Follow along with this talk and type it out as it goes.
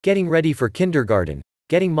Getting ready for kindergarten.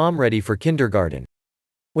 Getting mom ready for kindergarten.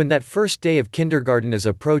 When that first day of kindergarten is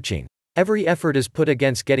approaching, every effort is put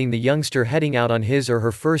against getting the youngster heading out on his or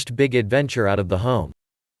her first big adventure out of the home.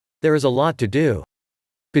 There is a lot to do.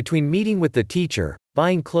 Between meeting with the teacher,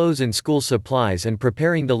 buying clothes and school supplies, and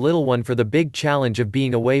preparing the little one for the big challenge of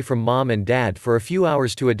being away from mom and dad for a few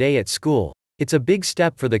hours to a day at school, it's a big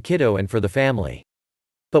step for the kiddo and for the family.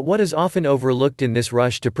 But what is often overlooked in this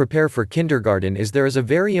rush to prepare for kindergarten is there is a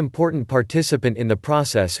very important participant in the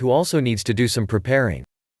process who also needs to do some preparing.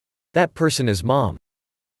 That person is mom.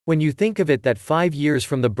 When you think of it, that 5 years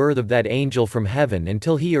from the birth of that angel from heaven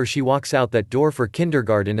until he or she walks out that door for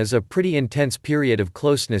kindergarten is a pretty intense period of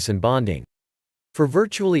closeness and bonding. For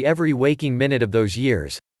virtually every waking minute of those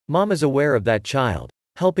years, mom is aware of that child,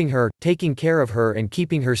 helping her, taking care of her, and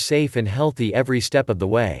keeping her safe and healthy every step of the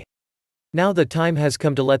way. Now the time has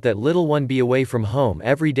come to let that little one be away from home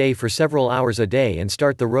every day for several hours a day and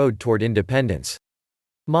start the road toward independence.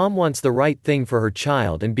 Mom wants the right thing for her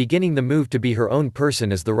child, and beginning the move to be her own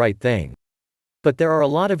person is the right thing. But there are a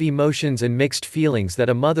lot of emotions and mixed feelings that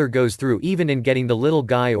a mother goes through even in getting the little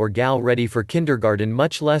guy or gal ready for kindergarten,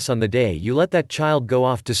 much less on the day you let that child go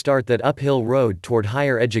off to start that uphill road toward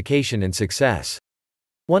higher education and success.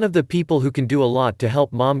 One of the people who can do a lot to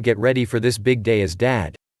help mom get ready for this big day is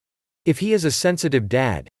dad. If he is a sensitive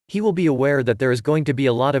dad, he will be aware that there is going to be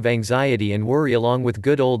a lot of anxiety and worry along with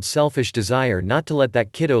good old selfish desire not to let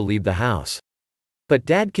that kiddo leave the house. But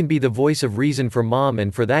dad can be the voice of reason for mom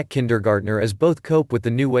and for that kindergartner as both cope with the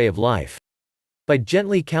new way of life. By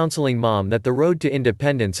gently counseling mom that the road to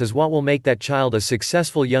independence is what will make that child a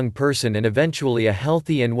successful young person and eventually a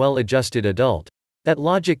healthy and well-adjusted adult, that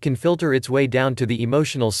logic can filter its way down to the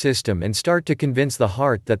emotional system and start to convince the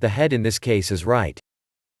heart that the head in this case is right.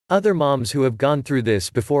 Other moms who have gone through this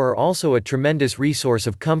before are also a tremendous resource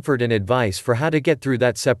of comfort and advice for how to get through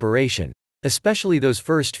that separation, especially those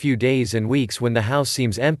first few days and weeks when the house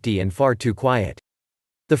seems empty and far too quiet.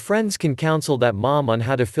 The friends can counsel that mom on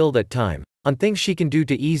how to fill that time, on things she can do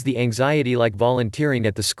to ease the anxiety like volunteering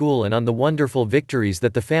at the school, and on the wonderful victories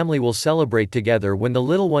that the family will celebrate together when the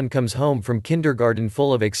little one comes home from kindergarten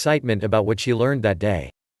full of excitement about what she learned that day.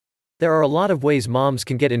 There are a lot of ways moms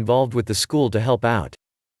can get involved with the school to help out.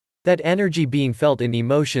 That energy being felt in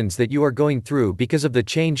emotions that you are going through because of the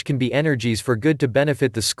change can be energies for good to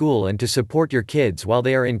benefit the school and to support your kids while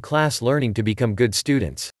they are in class learning to become good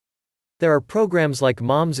students. There are programs like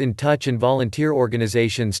Moms in Touch and volunteer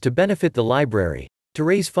organizations to benefit the library, to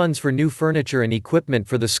raise funds for new furniture and equipment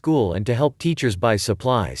for the school, and to help teachers buy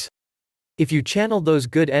supplies. If you channel those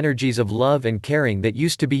good energies of love and caring that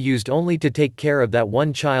used to be used only to take care of that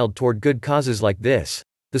one child toward good causes like this,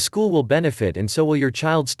 the school will benefit, and so will your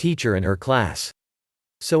child's teacher and her class.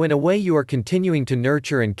 So in a way you are continuing to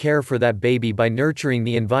nurture and care for that baby by nurturing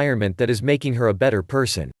the environment that is making her a better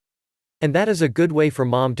person. And that is a good way for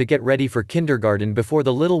mom to get ready for kindergarten before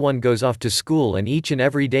the little one goes off to school, and each and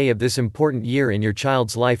every day of this important year in your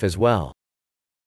child's life as well.